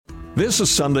This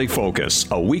is Sunday Focus,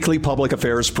 a weekly public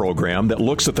affairs program that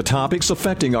looks at the topics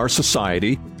affecting our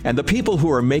society and the people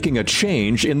who are making a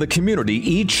change in the community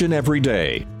each and every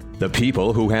day. The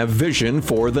people who have vision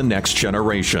for the next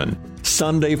generation.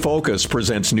 Sunday Focus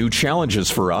presents new challenges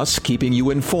for us, keeping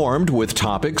you informed with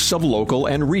topics of local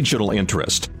and regional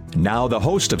interest. Now the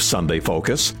host of Sunday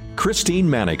Focus, Christine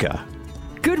Manica.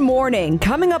 Good morning.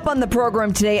 Coming up on the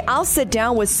program today, I'll sit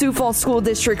down with Sioux Falls School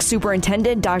District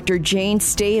Superintendent Dr. Jane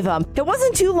Stavum. It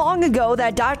wasn't too long ago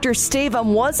that Dr.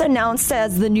 Stavum was announced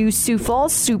as the new Sioux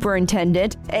Falls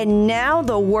Superintendent, and now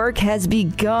the work has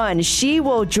begun. She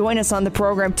will join us on the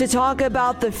program to talk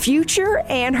about the future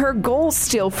and her goals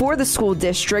still for the school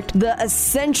district, the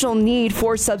essential need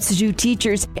for substitute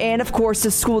teachers, and of course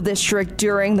the school district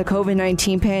during the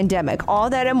COVID-19 pandemic. All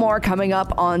that and more coming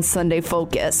up on Sunday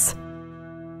Focus.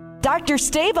 Dr.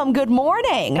 Stavum, good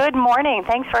morning. Good morning.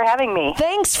 Thanks for having me.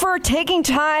 Thanks for taking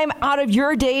time out of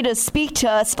your day to speak to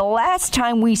us. The last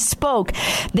time we spoke,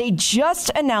 they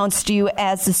just announced you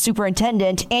as the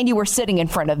superintendent, and you were sitting in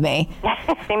front of me.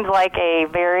 Seems like a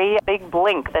very big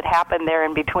blink that happened there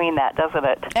in between that, doesn't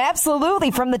it? Absolutely.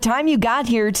 From the time you got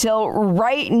here till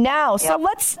right now. So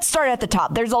let's start at the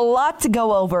top. There's a lot to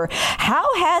go over.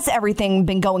 How has everything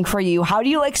been going for you? How do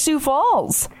you like Sioux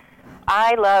Falls?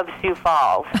 I love Sioux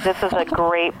Falls. This is a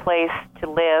great place to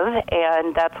live,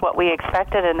 and that's what we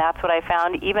expected, and that's what I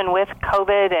found. Even with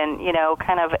COVID and,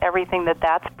 kind of everything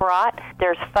that's brought,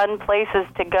 there's fun places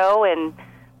to go and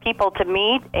people to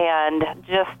meet and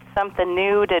just something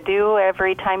new to do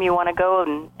every time you want to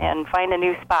go and find a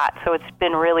new spot. So it's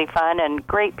been really fun and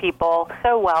great people,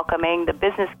 so welcoming. The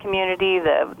business community,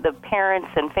 the parents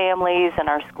and families and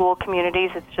our school communities,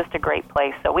 it's just a great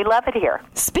place. So we love it here.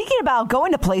 Speaking about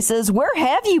going to places, where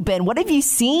have you been? What have you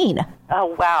seen?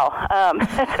 Oh, wow.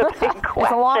 That's a big question.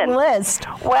 It's a long list.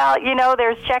 Well,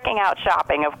 there's checking out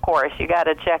shopping, of course. You got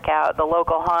to check out the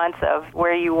local haunts of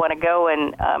where you want to go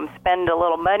and spend a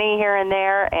little money here and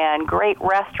there, and great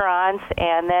restaurants,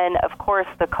 and then, of course,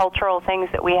 the cultural things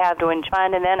that we have to enjoy.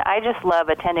 And then I just love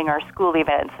attending our school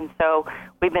events, and so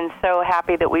we've been so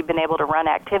happy that we've been able to run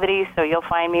activities. So you'll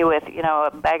find me with,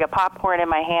 a bag of popcorn in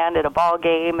my hand at a ball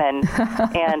game and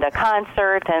and a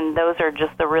concert, and those are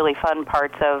just the really fun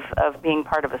parts of being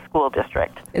part of a school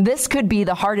district. This could be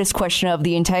the hardest question of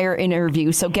the entire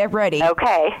interview, so get ready.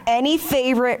 Okay. Any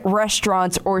favorite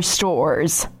restaurants or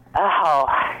stores? Oh,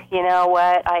 you know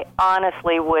what? I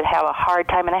honestly would have a hard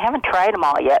time, and I haven't tried them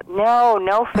all yet.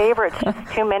 No favorites.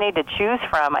 Just too many to choose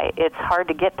from. It's hard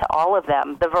to get to all of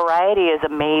them. The variety is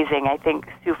amazing. I think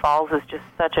Sioux Falls is just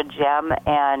such a gem,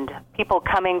 and people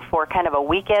coming for kind of a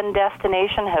weekend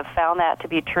destination have found that to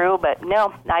be true. But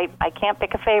no, I can't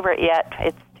pick a favorite yet.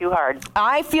 It's too hard.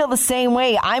 I feel the same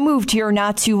way. I moved here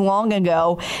not too long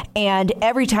ago, and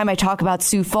every time I talk about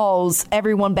Sioux Falls,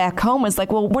 everyone back home is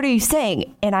like, well, what are you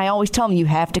saying? And I always tell them you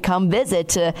have to come visit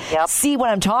to see what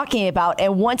I'm talking about.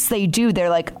 And once they do, they're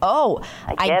like, oh,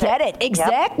 I get it.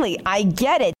 Exactly. Yep. I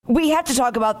get it. We have to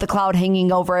talk about the cloud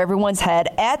hanging over everyone's head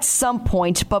at some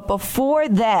point. But before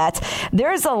that,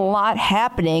 there's a lot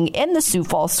happening in the Sioux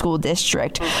Falls School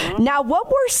District. Mm-hmm. Now, what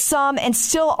were some and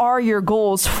still are your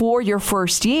goals for your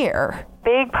first year?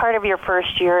 Big part of your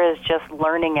first year is just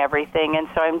learning everything, and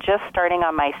so I'm just starting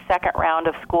on my second round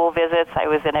of school visits. I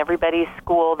was in everybody's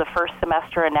school the first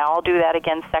semester, and now I'll do that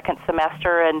again second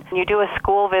semester. And when you do a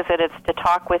school visit, it's to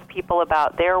talk with people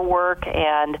about their work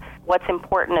and what's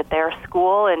important at their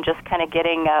school and just kind of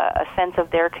getting a sense of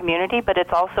their community, but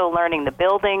it's also learning the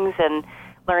buildings and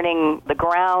learning the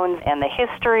grounds and the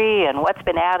history and what's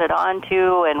been added on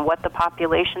to and what the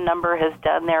population number has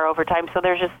done there over time. So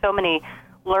there's just so many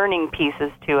learning pieces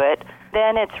to it.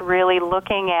 Then it's really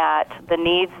looking at the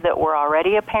needs that were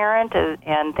already apparent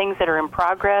and things that are in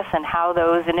progress and how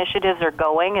those initiatives are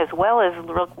going, as well as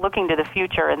looking to the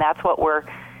future. And that's what we're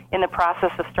in the process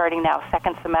of starting now.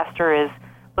 Second semester is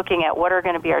looking at what are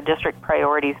going to be our district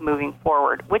priorities moving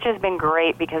forward, which has been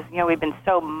great because, we've been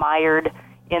so mired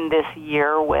in this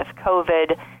year with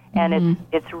COVID. And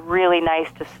it's really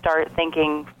nice to start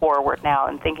thinking forward now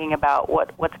and thinking about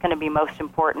what's going to be most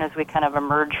important as we kind of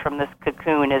emerge from this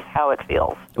cocoon is how it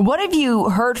feels. What have you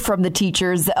heard from the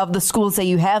teachers of the schools that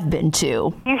you have been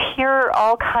to? You hear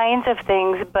all kinds of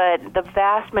things, but the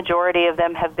vast majority of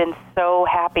them have been so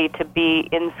happy to be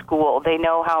in school. They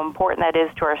know how important that is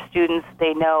to our students.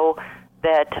 They know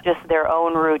that just their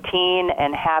own routine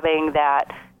and having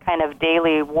that kind of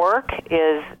daily work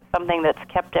is something that's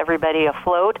kept everybody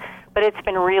afloat, but it's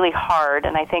been really hard,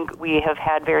 and I think we have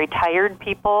had very tired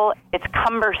people. It's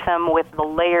cumbersome with the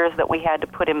layers that we had to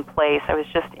put in place. I was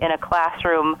just in a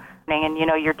classroom, and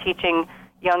you're teaching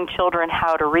young children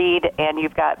how to read, and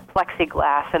you've got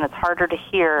plexiglass, and it's harder to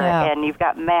hear, and you've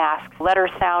got masks, letter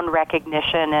sound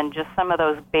recognition, and just some of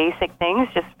those basic things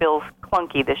just feels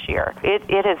clunky this year.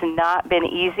 It has not been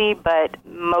easy, but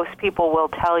most people will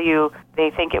tell you they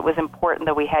think it was important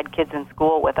that we had kids in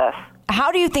school with us.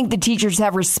 How do you think the teachers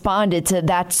have responded to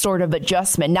that sort of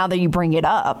adjustment now that you bring it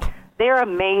up? They're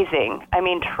amazing. I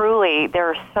mean, truly, there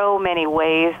are so many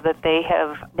ways that they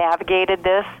have navigated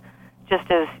this, just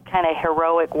as kind of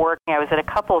heroic work. I was at a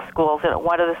couple of schools, and at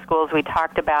one of the schools we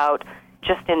talked about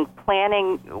just in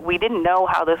planning, we didn't know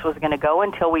how this was going to go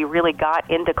until we really got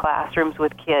into classrooms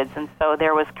with kids. And so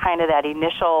there was kind of that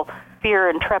initial fear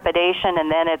and trepidation,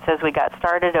 and then it's as we got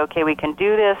started, okay, we can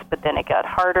do this, but then it got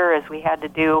harder as we had to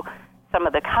do some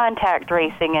of the contact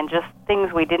tracing and just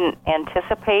things we didn't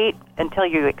anticipate until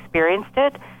you experienced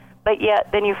it. But yet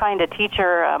then you find a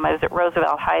teacher, I was at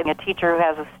Roosevelt High, a teacher who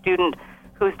has a student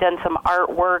who's done some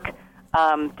artwork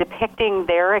depicting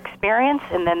their experience,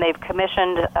 and then they've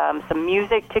commissioned some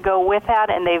music to go with that,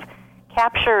 and they've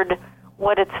captured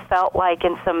what it's felt like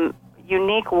in some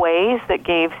unique ways that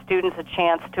gave students a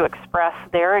chance to express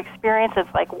their experience.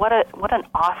 It's like, what an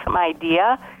awesome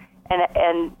idea,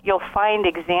 and you'll find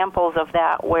examples of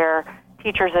that where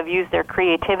teachers have used their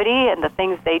creativity and the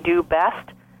things they do best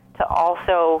to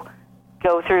also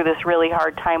go through this really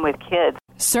hard time with kids.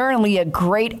 Certainly a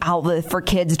great outlet for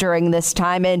kids during this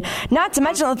time, and not to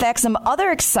mention the fact some other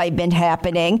excitement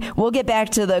happening. We'll get back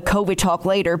to the COVID talk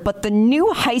later, but the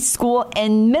new high school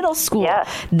and middle school,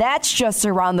 that's just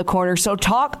around the corner. So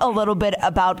talk a little bit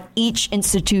about each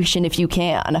institution if you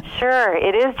can. Sure,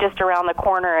 it is just around the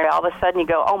corner, and all of a sudden you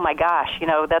go, oh my gosh,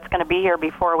 that's going to be here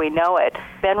before we know it.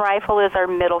 Ben Rifle is our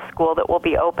middle school that will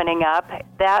be opening up.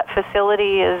 That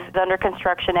facility is under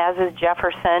construction, as is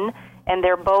Jefferson. And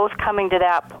they're both coming to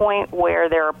that point where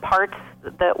there are parts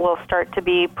that will start to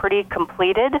be pretty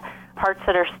completed, parts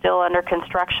that are still under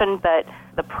construction, but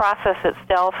the process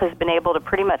itself has been able to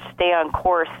pretty much stay on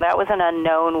course. That was an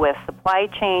unknown with supply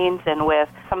chains and with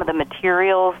some of the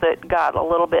materials that got a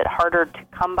little bit harder to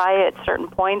come by at certain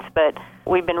points, but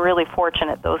we've been really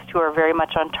fortunate. Those two are very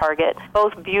much on target.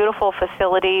 Both beautiful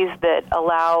facilities that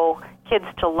allow kids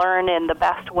to learn in the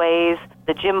best ways.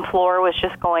 The gym floor was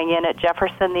just going in at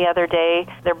Jefferson the other day.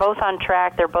 They're both on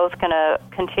track. They're both going to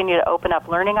continue to open up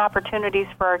learning opportunities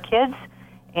for our kids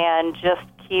and just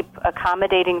keep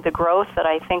accommodating the growth that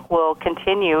I think will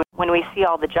continue. When we see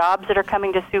all the jobs that are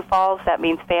coming to Sioux Falls, that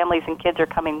means families and kids are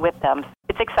coming with them.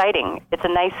 It's exciting. It's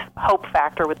a nice hope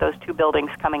factor with those two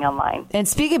buildings coming online. And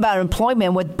speaking about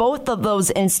employment, with both of those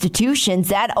institutions,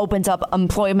 that opens up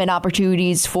employment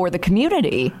opportunities for the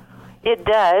community. It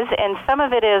does, and some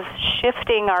of it is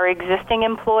shifting our existing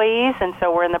employees, and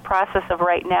so we're in the process of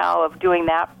right now of doing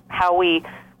that, how we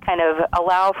kind of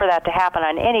allow for that to happen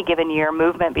on any given year,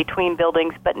 movement between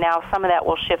buildings, but now some of that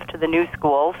will shift to the new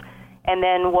schools, and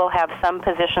then we'll have some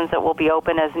positions that will be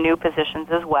open as new positions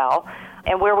as well.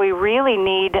 And where we really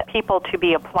need people to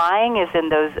be applying is in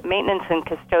those maintenance and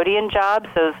custodian jobs,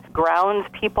 those grounds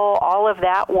people, all of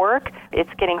that work. It's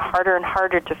getting harder and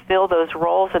harder to fill those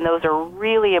roles, and those are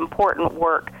really important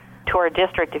work to our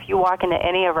district. If you walk into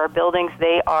any of our buildings,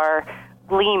 they are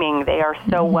gleaming. They are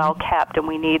so well kept, and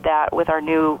we need that with our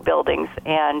new buildings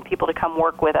and people to come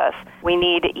work with us. We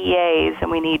need EAs,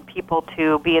 and we need people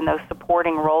to be in those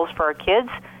supporting roles for our kids.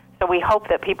 So we hope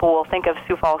that people will think of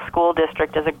Sioux Falls School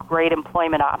District as a great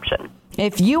employment option.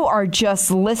 If you are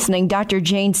just listening, Dr.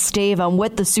 Jane Stavum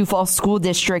with the Sioux Falls School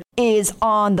District is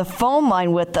on the phone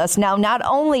line with us. Now, not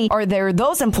only are there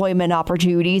those employment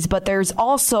opportunities, but there's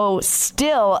also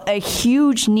still a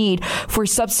huge need for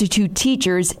substitute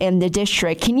teachers in the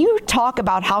district. Can you talk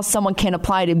about how someone can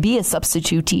apply to be a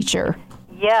substitute teacher?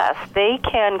 Yes, they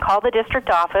can call the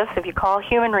district office if you call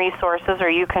Human Resources, or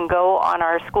you can go on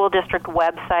our school district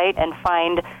website and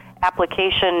find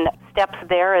application steps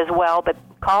there as well. But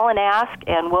call and ask,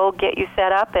 and we'll get you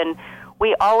set up. And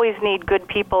we always need good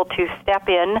people to step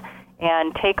in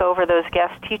and take over those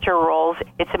guest teacher roles.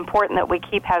 It's important that we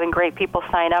keep having great people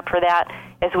sign up for that.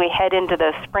 As we head into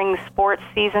the spring sports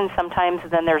season, sometimes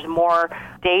then there's more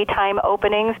daytime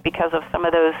openings because of some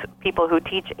of those people who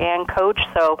teach and coach.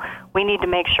 So we need to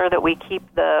make sure that we keep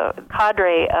the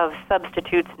cadre of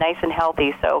substitutes nice and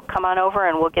healthy. So come on over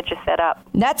and we'll get you set up.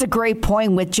 That's a great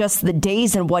point with just the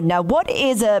days and whatnot. What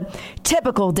is a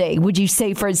typical day, would you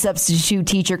say, for a substitute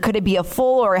teacher? Could it be a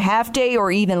full or a half day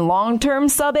or even long-term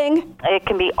subbing? It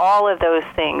can be all of those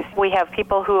things. We have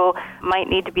people who might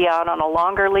need to be out on a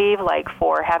longer leave, like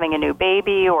for having a new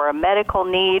baby or a medical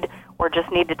need, or just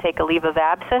need to take a leave of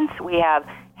absence. We have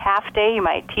half day. You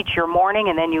might teach your morning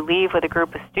and then you leave with a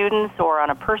group of students or on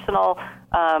a personal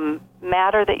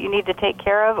matter that you need to take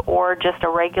care of, or just a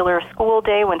regular school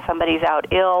day when somebody's out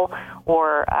ill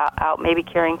or out maybe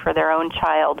caring for their own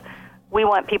child. We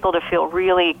want people to feel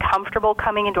really comfortable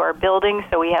coming into our building,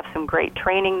 so we have some great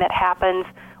training that happens.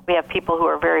 We have people who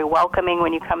are very welcoming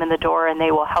when you come in the door, and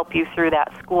they will help you through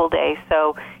that school day.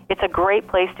 So it's a great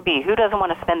place to be. Who doesn't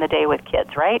want to spend the day with kids,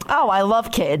 right? Oh, I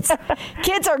love kids.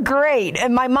 Kids are great.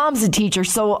 And my mom's a teacher,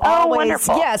 so always,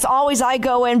 wonderful. Yes, always I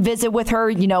go and visit with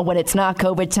her, when it's not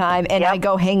COVID time, and I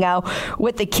go hang out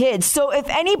with the kids. So if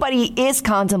anybody is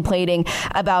contemplating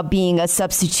about being a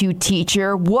substitute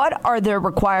teacher, what are the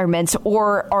requirements,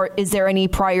 or is there any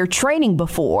prior training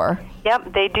before?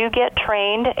 Yep, they do get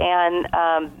trained,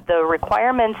 and the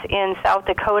requirements in South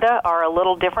Dakota are a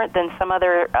little different than some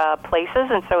other places,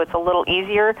 and so it's a little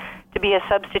easier to be a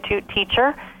substitute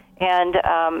teacher. And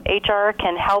HR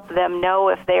can help them know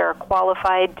if they are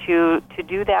qualified to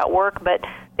do that work, but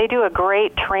they do a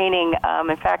great training.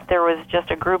 In fact, there was just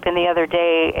a group in the other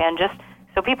day, and just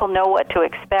so people know what to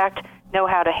expect, know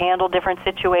how to handle different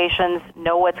situations,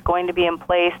 know what's going to be in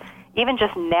place. Even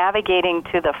just navigating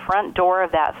to the front door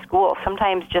of that school,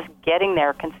 sometimes just getting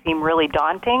there can seem really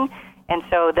daunting, and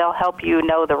so they'll help you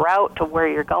know the route to where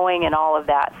you're going and all of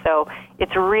that. So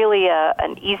it's really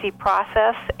an easy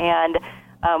process, and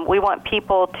we want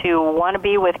people to want to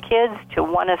be with kids, to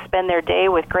want to spend their day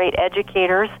with great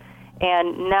educators,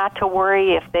 and not to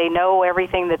worry if they know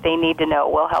everything that they need to know.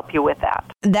 We'll help you with that.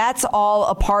 That's all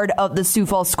a part of the Sioux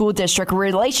Falls School District.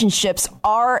 Relationships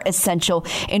are essential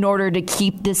in order to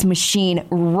keep this machine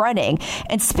running.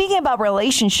 And speaking about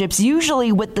relationships,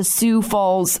 usually with the Sioux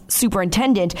Falls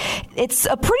superintendent, it's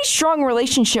a pretty strong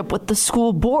relationship with the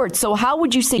school board. So how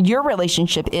would you say your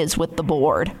relationship is with the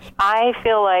board? I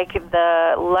feel like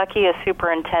the luckiest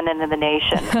superintendent in the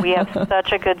nation. We have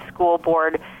such a good school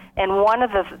board. And one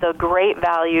of the great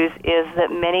values is that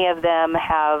many of them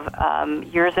have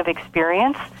years of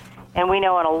experience. And we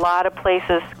know in a lot of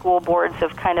places school boards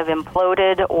have kind of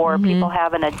imploded, or people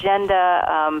have an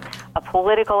agenda, a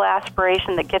political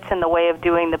aspiration that gets in the way of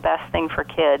doing the best thing for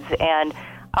kids. And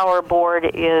our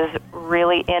board is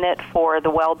really in it for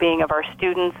the well-being of our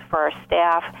students, for our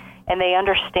staff, and they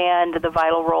understand the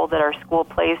vital role that our school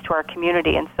plays to our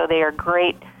community. And so they are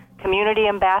great community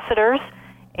ambassadors.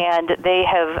 And they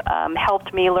have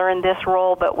helped me learn this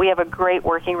role, but we have a great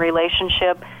working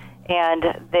relationship, and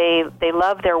they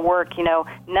love their work.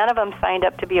 None of them signed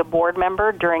up to be a board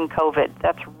member during COVID.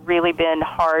 That's really been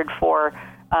hard for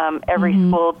every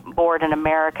school board in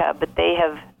America, but they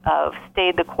have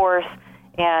stayed the course,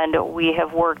 and we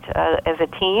have worked as a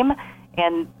team,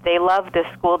 and they love this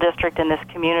school district and this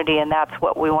community, and that's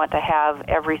what we want to have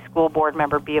every school board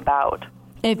member be about.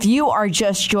 If you are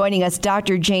just joining us,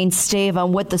 Dr. Jane Stavum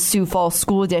with the Sioux Falls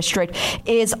School District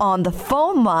is on the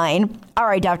phone line. All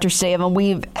right, Dr. Stavum,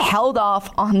 we've held off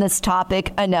on this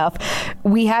topic enough.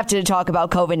 We have to talk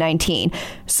about COVID-19.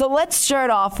 So let's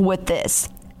start off with this.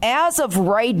 As of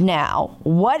right now,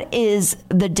 what is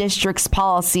the district's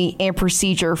policy and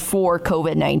procedure for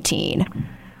COVID-19?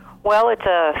 Well, it's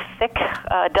a thick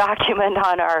document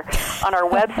on our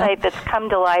website that's come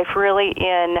to life really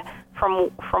in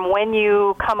from when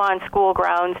you come on school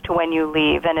grounds to when you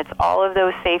leave, and it's all of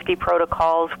those safety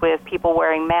protocols with people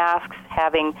wearing masks,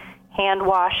 having hand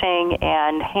washing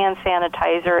and hand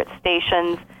sanitizer at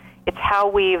stations. It's how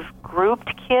we've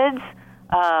grouped kids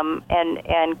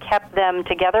and kept them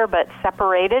together but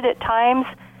separated at times,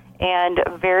 and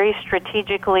very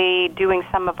strategically doing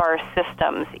some of our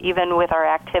systems, even with our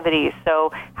activities.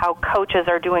 So how coaches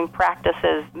are doing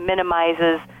practices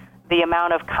minimizes the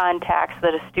amount of contacts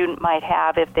that a student might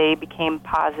have if they became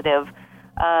positive.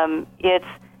 It's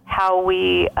how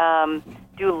we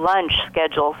do lunch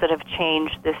schedules that have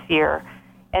changed this year.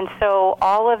 And so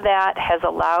all of that has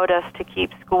allowed us to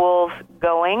keep schools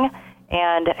going.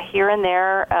 And here and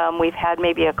there, we've had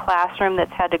maybe a classroom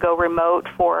that's had to go remote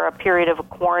for a period of a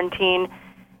quarantine.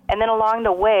 And then along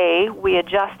the way, we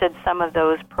adjusted some of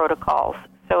those protocols.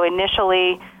 So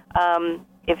initially,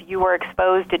 if you were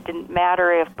exposed, it didn't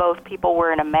matter if both people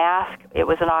were in a mask. It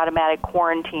was an automatic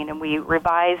quarantine, and we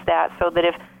revised that so that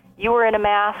if you were in a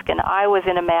mask and I was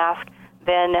in a mask,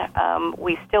 then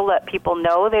we still let people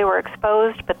know they were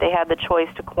exposed, but they had the choice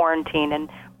to quarantine, and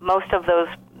most of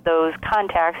those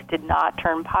contacts did not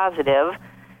turn positive.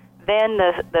 Then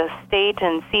the state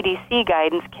and CDC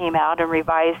guidance came out and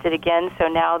revised it again, so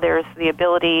now there's the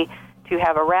ability to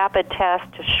have a rapid test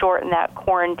to shorten that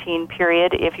quarantine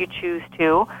period if you choose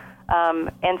to.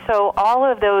 And so all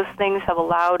of those things have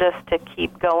allowed us to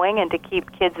keep going and to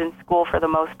keep kids in school for the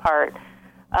most part.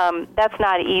 That's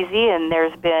not easy, and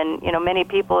there's been, many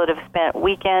people that have spent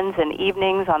weekends and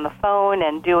evenings on the phone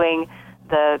and doing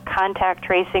the contact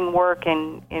tracing work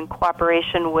in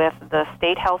cooperation with the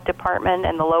state health department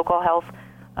and the local health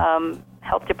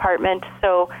department.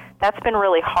 So that's been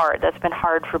really hard. That's been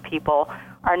hard for people.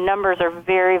 Our numbers are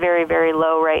very, very, very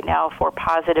low right now for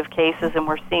positive cases, and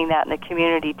we're seeing that in the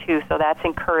community too, so that's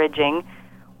encouraging.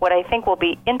 What I think will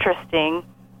be interesting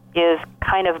is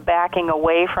kind of backing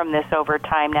away from this over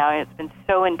time now. It's been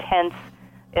so intense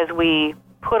as we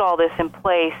put all this in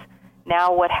place.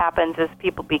 Now what happens is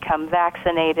people become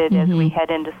vaccinated as we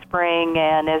head into spring,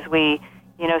 and as we,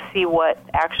 see what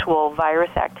actual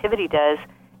virus activity does.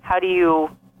 How do you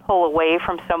pull away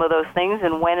from some of those things,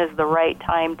 and when is the right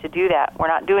time to do that? We're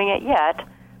not doing it yet,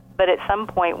 but at some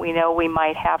point we know we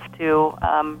might have to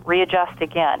readjust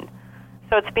again.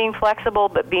 So it's being flexible,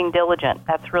 but being diligent.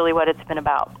 That's really what it's been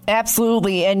about.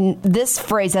 Absolutely. And this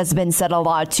phrase has been said a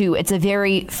lot, too. It's a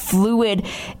very fluid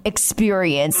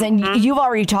experience. And you've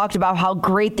already talked about how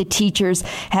great the teachers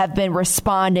have been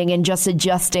responding and just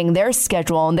adjusting their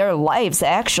schedule and their lives,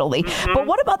 actually. But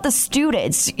what about the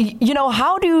students?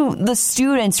 How do the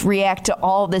students react to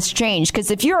all this change?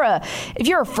 Because if you're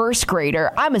a first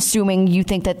grader, I'm assuming you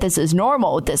think that this is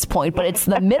normal at this point. But it's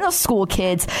the middle school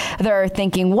kids that are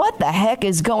thinking, what the heck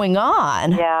is going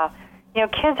on? Yeah.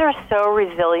 Kids are so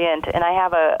resilient, and I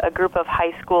have a group of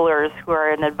high schoolers who are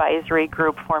an advisory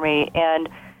group for me, and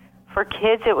for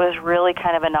kids it was really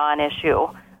kind of a non-issue.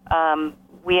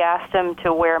 We asked them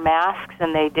to wear masks,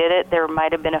 and they did it. There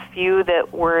might have been a few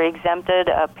that were exempted,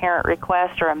 a parent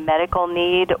request or a medical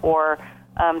need or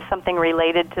something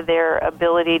related to their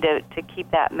ability to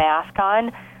keep that mask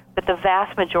on, but the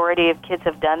vast majority of kids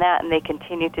have done that, and they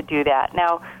continue to do that.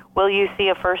 Now, will you see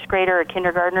a first grader or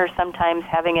kindergartner sometimes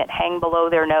having it hang below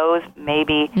their nose?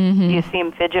 Maybe. Do you see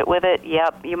them fidget with it?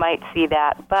 Yep, you might see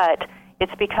that. But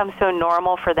it's become so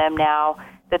normal for them now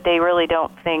that they really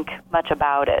don't think much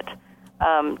about it.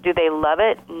 Do they love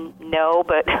it? No,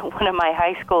 but one of my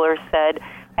high schoolers said,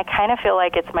 I kind of feel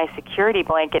like it's my security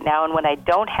blanket now, and when I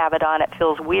don't have it on, it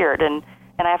feels weird, and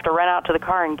I have to run out to the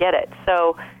car and get it.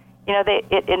 So,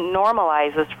 it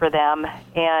normalizes for them,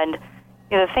 and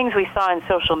the things we saw in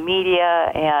social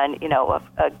media and,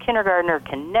 a kindergartner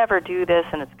can never do this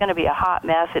and it's going to be a hot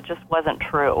mess, it just wasn't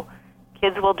true.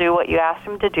 Kids will do what you ask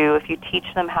them to do if you teach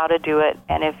them how to do it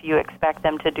and if you expect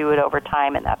them to do it over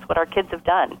time, and that's what our kids have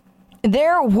done.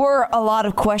 There were a lot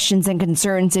of questions and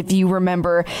concerns, if you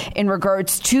remember, in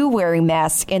regards to wearing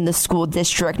masks in the school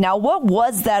district. Now, what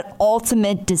was that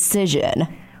ultimate decision?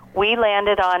 We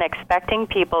landed on expecting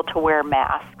people to wear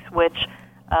masks, which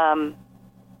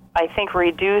I think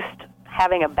reduced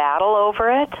having a battle over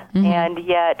it and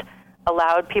yet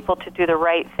allowed people to do the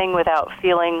right thing without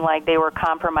feeling like they were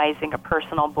compromising a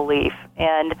personal belief.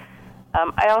 And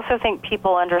I also think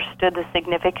people understood the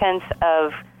significance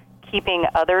of keeping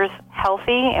others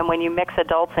healthy, and when you mix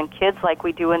adults and kids like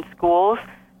we do in schools,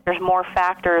 there's more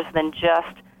factors than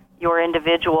just your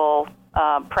individual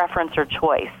preference or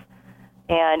choice.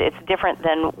 And it's different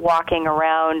than walking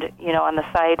around, on the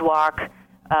sidewalk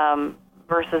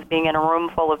versus being in a room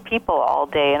full of people all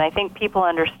day. And I think people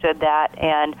understood that,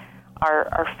 and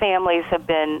our families have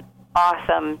been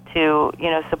awesome to,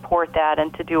 support that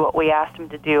and to do what we asked them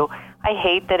to do. I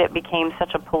hate that it became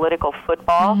such a political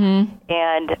football,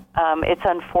 and it's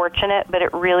unfortunate, but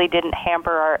it really didn't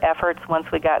hamper our efforts once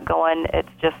we got going. It's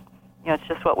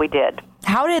just what we did.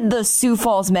 How did the Sioux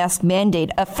Falls mask mandate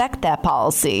affect that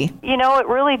policy? It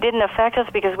really didn't affect us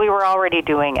because we were already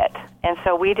doing it. And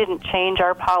so we didn't change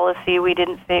our policy. We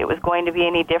didn't say it was going to be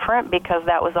any different because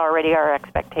that was already our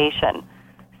expectation.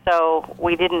 So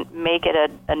we didn't make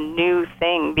it a new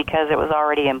thing because it was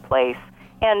already in place.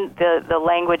 And the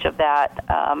language of that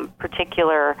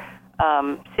particular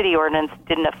city ordinance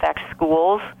didn't affect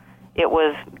schools. It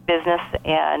was business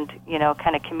and,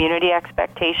 kind of community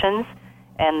expectations.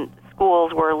 And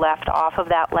schools were left off of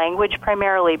that language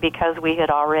primarily because we had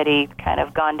already kind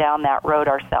of gone down that road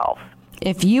ourselves.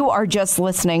 If you are just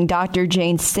listening, Dr.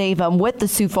 Jane Stavum with the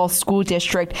Sioux Falls School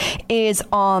District is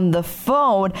on the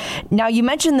phone. Now, you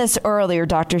mentioned this earlier,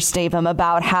 Dr. Stavum,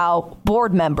 about how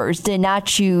board members did not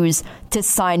choose to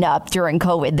sign up during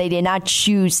COVID. They did not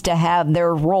choose to have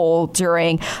their role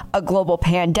during a global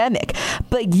pandemic.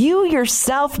 But you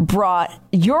yourself brought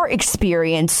your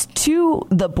experience to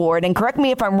the board. And correct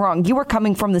me if I'm wrong, you were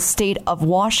coming from the state of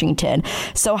Washington.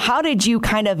 So how did you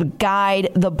kind of guide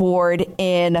the board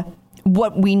in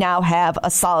what we now have a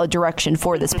solid direction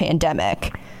for this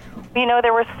pandemic?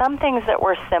 There were some things that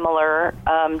were similar,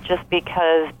 just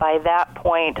because by that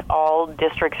point, all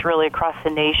districts really across the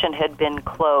nation had been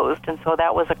closed, and so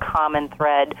that was a common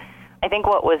thread. I think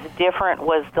what was different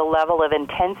was the level of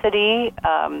intensity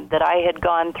that I had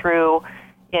gone through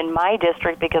in my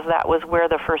district, because that was where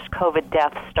the first COVID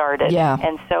death started. Yeah.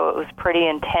 And so it was pretty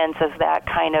intense as that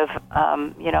kind of,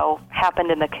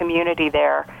 happened in the community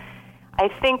there. I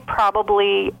think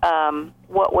probably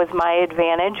what was my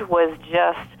advantage was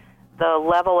just the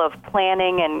level of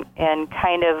planning and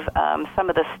kind of some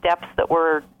of the steps that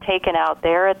were taken out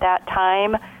there at that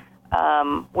time.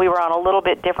 We were on a little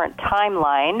bit different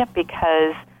timeline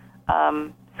because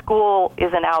school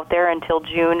isn't out there until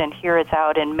June, and here it's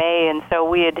out in May, and so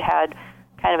we had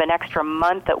kind of an extra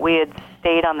month that we had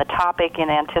stayed on the topic in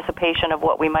anticipation of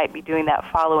what we might be doing that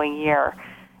following year.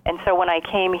 And so when I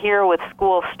came here with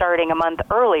school starting a month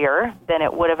earlier than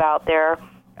it would have out there,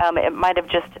 it might have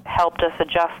just helped us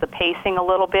adjust the pacing a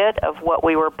little bit of what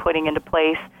we were putting into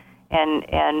place and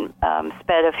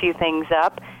sped a few things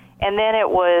up. And then it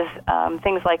was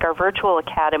things like our virtual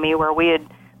academy, where we had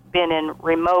been in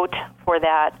remote for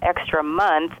that extra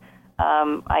month.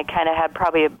 I kind of had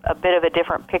probably a bit of a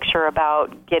different picture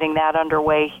about getting that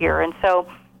underway here. And so,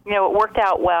 it worked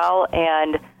out well,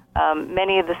 and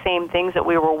many of the same things that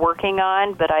we were working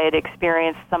on, but I had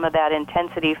experienced some of that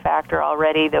intensity factor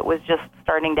already that was just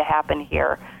starting to happen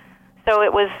here. So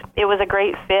it was a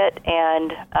great fit,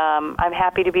 and I'm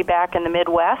happy to be back in the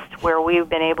Midwest, where we've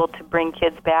been able to bring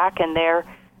kids back, and they're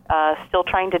still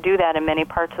trying to do that in many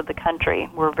parts of the country.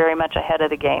 We're very much ahead of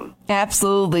the game.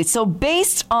 Absolutely. So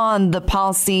based on the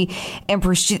policy and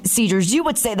procedures, you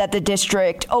would say that the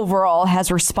district overall has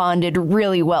responded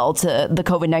really well to the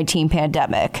COVID-19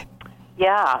 pandemic.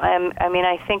 Yeah,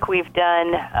 I think we've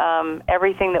done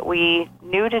everything that we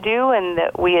knew to do and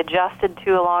that we adjusted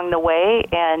to along the way.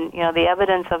 And, the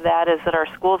evidence of that is that our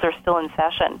schools are still in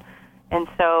session. And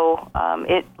so,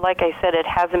 like I said, it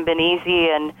hasn't been easy,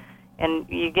 and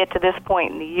you get to this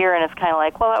point in the year, and it's kind of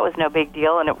like, well, that was no big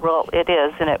deal, and it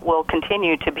is, and it will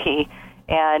continue to be.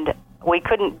 And we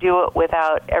couldn't do it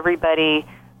without everybody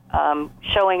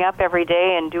showing up every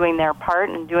day and doing their part,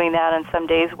 and doing that on some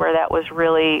days where that was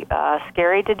really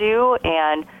scary to do,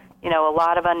 and, a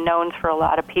lot of unknowns for a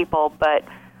lot of people. But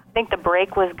I think the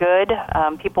break was good.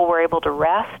 People were able to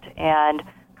rest and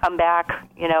come back,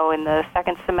 in the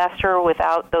second semester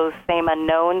without those same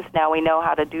unknowns. Now we know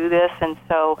how to do this, and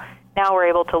so now we're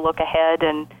able to look ahead,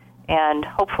 and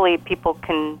hopefully people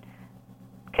can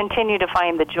continue to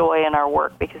find the joy in our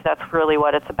work, because that's really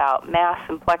what it's about. Masks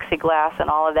and plexiglass and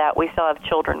all of that. We still have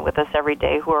children with us every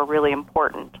day who are really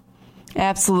important.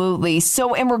 Absolutely.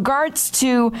 So in regards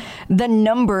to the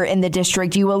number in the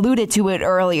district, you alluded to it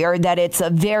earlier that it's a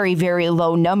very, very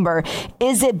low number.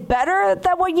 Is it better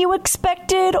than what you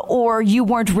expected, or you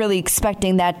weren't really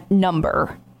expecting that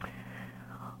number?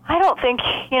 I don't think,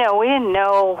 we didn't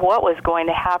know what was going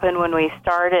to happen when we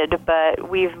started, but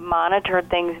we've monitored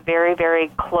things very, very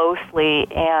closely,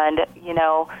 and,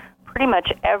 pretty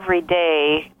much every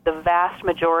day, the vast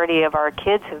majority of our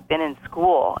kids have been in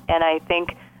school. And I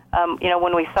think,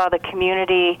 when we saw the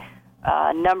community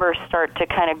numbers start to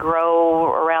kind of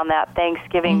grow around that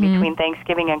Thanksgiving, between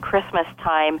Thanksgiving and Christmas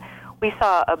time, we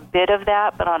saw a bit of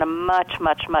that, but on a much,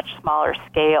 much, much smaller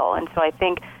scale. And so I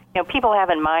think, people have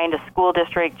in mind a school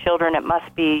district, children, it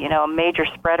must be, a major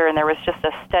spreader. And there was just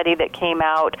a study that came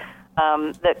out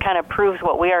that kind of proves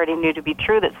what we already knew to be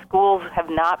true, that schools have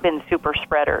not been super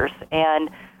spreaders. And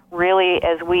really,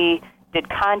 as we did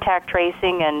contact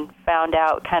tracing and found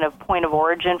out kind of point of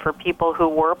origin for people who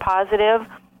were positive,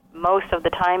 most of the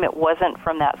time it wasn't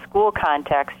from that school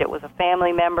context. It was a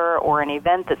family member or an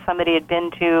event that somebody had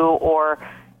been to, or,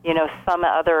 some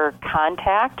other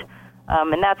contact.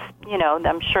 And that's,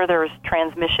 I'm sure there was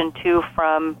transmission too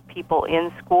from people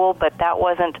in school, but that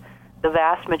wasn't the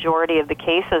vast majority of the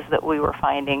cases that we were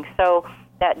finding. So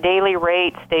that daily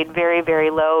rate stayed very, very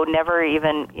low, never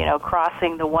even,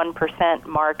 crossing the 1%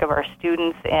 mark of our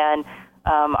students, and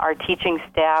our teaching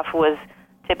staff was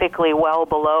typically well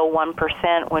below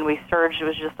 1%. When we surged, it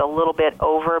was just a little bit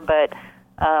over, but,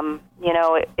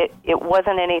 it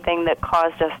wasn't anything that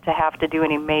caused us to have to do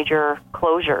any major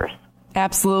closures.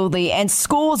 Absolutely. And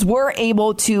schools were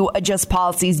able to adjust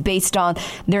policies based on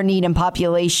their need and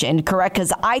population, correct?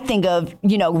 Because I think of,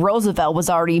 Roosevelt was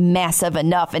already massive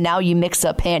enough, and now you mix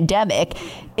a pandemic.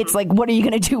 It's like, what are you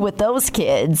going to do with those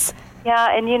kids?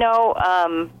 Yeah, and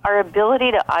our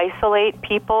ability to isolate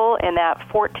people in that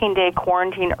 14-day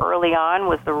quarantine early on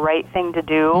was the right thing to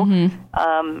do.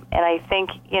 And I think,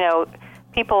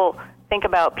 people think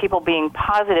about people being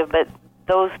positive, but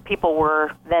those people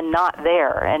were then not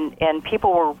there, and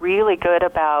people were really good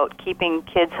about keeping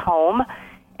kids home.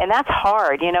 And that's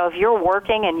hard. You know, if you're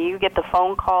working and you get the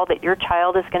phone call that your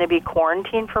child is going to be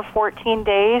quarantined for 14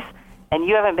 days and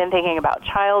you haven't been thinking about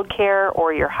child care,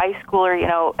 or your high schooler, you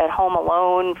know, at home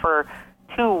alone for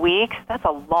 2 weeks, that's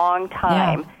a long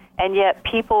time. Yeah. And yet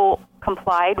people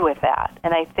complied with that.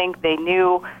 And I think they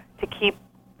knew to keep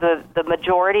the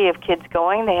majority of kids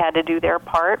going, they had to do their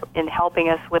part in helping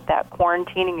us with that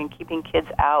quarantining and keeping kids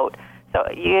out. So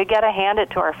you got to hand it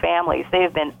to our families. They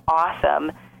have been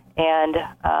awesome. And,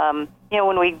 you know,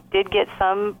 when we did get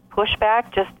some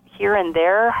pushback just here and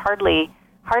there, hardly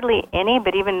any,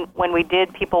 but even when we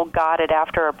did, people got it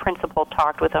after a principal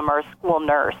talked with them, or a school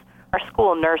nurse. Our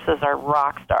school nurses are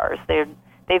rock stars.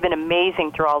 They've been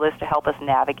amazing through all this to help us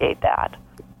navigate that.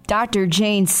 Dr.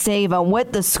 Jane Stavum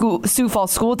with the Sioux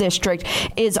Falls School District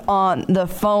is on the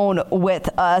phone with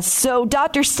us. So,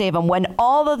 Dr. Stavum, when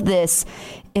all of this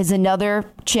is another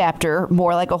chapter,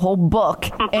 more like a whole book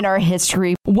in our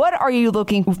history, what are you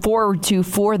looking forward to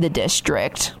for the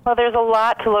district? Well, there's a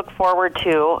lot to look forward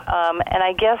to. And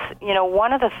I guess, you know,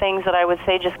 one of the things that I would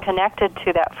say just connected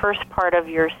to that first part of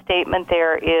your statement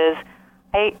there is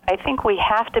I think we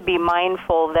have to be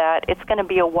mindful that it's going to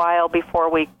be a while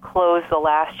before we close the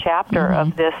last chapter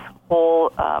of this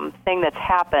whole thing that's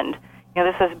happened. You know,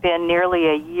 this has been nearly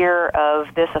a year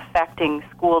of this affecting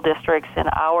school districts in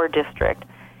our district.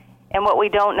 And what we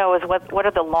don't know is what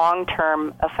are the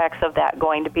long-term effects of that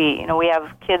going to be. You know, we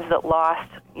have kids that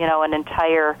lost, you know, an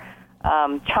entire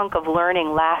chunk of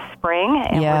learning last spring,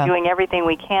 and we're doing everything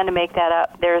we can to make that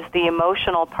up. There's the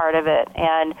emotional part of it,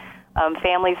 and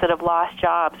families that have lost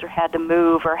jobs or had to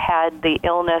move or had the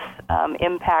illness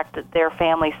impact their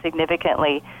family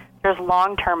significantly. There's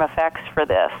long-term effects for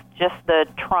this, just the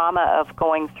trauma of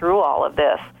going through all of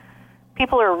this.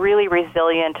 People are really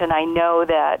resilient, and I know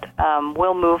that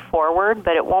we'll move forward,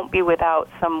 but it won't be without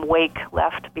some wake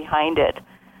left behind it.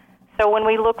 So when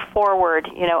we look forward,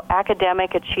 you know,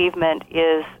 academic achievement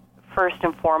is first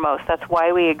and foremost. That's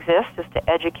why we exist, is to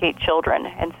educate children.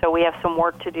 And so we have some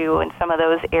work to do in some of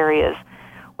those areas.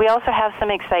 We also have some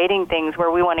exciting things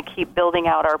where we want to keep building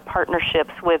out our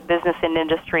partnerships with business and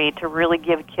industry to really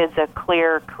give kids a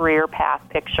clear career path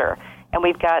picture. And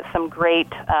we've got some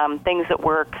great things that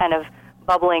we're kind of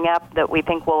bubbling up that we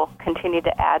think will continue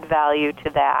to add value to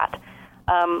that.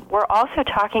 We're also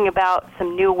talking about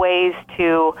some new ways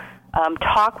to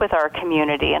talk with our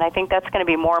community, and I think that's going to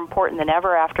be more important than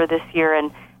ever after this year.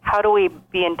 And how do we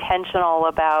be intentional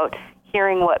about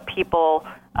hearing what people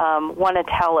want to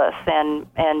tell us, and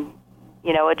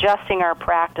you know, adjusting our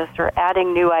practice or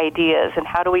adding new ideas? And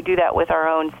how do we do that with our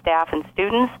own staff and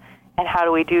students? And how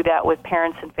do we do that with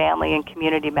parents and family and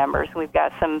community members? And we've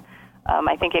got some,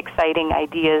 I think, exciting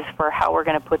ideas for how we're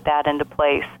going to put that into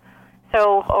place.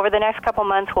 So over the next couple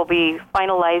months, we'll be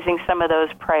finalizing some of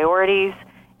those priorities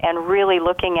and really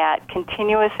looking at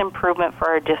continuous improvement for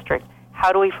our district.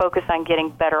 How do we focus on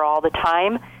getting better all the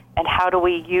time, and how do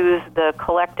we use the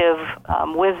collective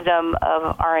wisdom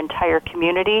of our entire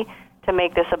community to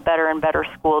make this a better and better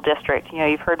school district? You know,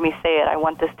 you've heard me say it, I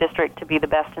want this district to be the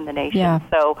best in the nation. Yeah.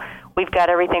 So we've got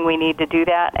everything we need to do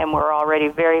that, and we're already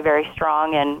very, very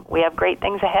strong, and we have great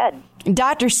things ahead.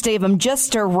 Dr. Stavum,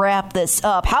 just to wrap this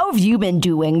up, how have you been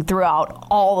doing throughout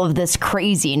all of this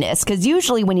craziness? Because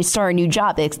usually when you start a new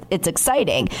job, it's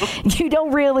exciting. You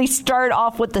don't really start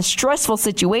off with the stressful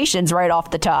situations right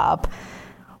off the top.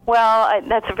 Well,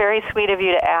 that's very sweet of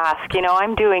you to ask. You know,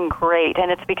 I'm doing great, and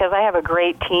it's because I have a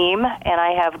great team, and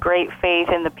I have great faith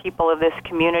in the people of this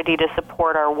community to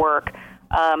support our work.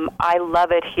 I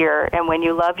love it here, and when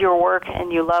you love your work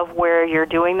and you love where you're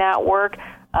doing that work,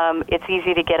 it's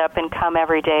easy to get up and come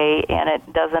every day, and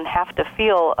it doesn't have to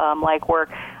feel like work.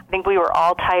 I think we were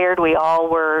all tired. We all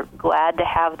were glad to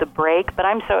have the break, but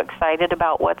I'm so excited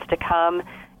about what's to come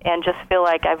and just feel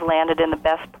like I've landed in the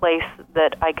best place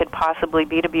that I could possibly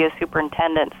be to be a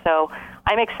superintendent. So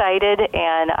I'm excited,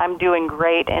 and I'm doing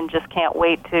great, and just can't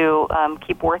wait to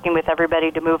keep working with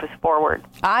everybody to move us forward.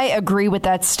 I agree with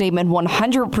that statement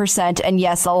 100%. And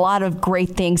yes, a lot of great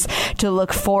things to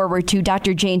look forward to.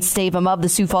 Dr. Jane Stavum of the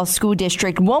Sioux Falls School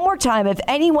District. One more time, if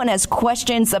anyone has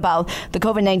questions about the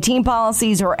COVID-19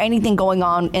 policies or anything going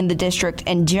on in the district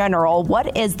in general,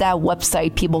 what is that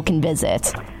website people can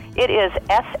visit? It is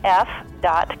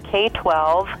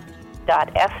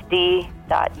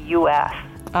sf.k12.sd.us.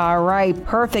 All right,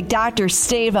 perfect. Dr.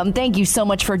 Stavum, thank you so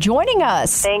much for joining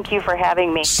us. Thank you for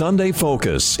having me. Sunday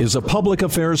Focus is a public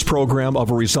affairs program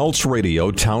of Results Radio,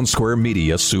 Town Square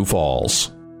Media, Sioux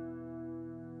Falls.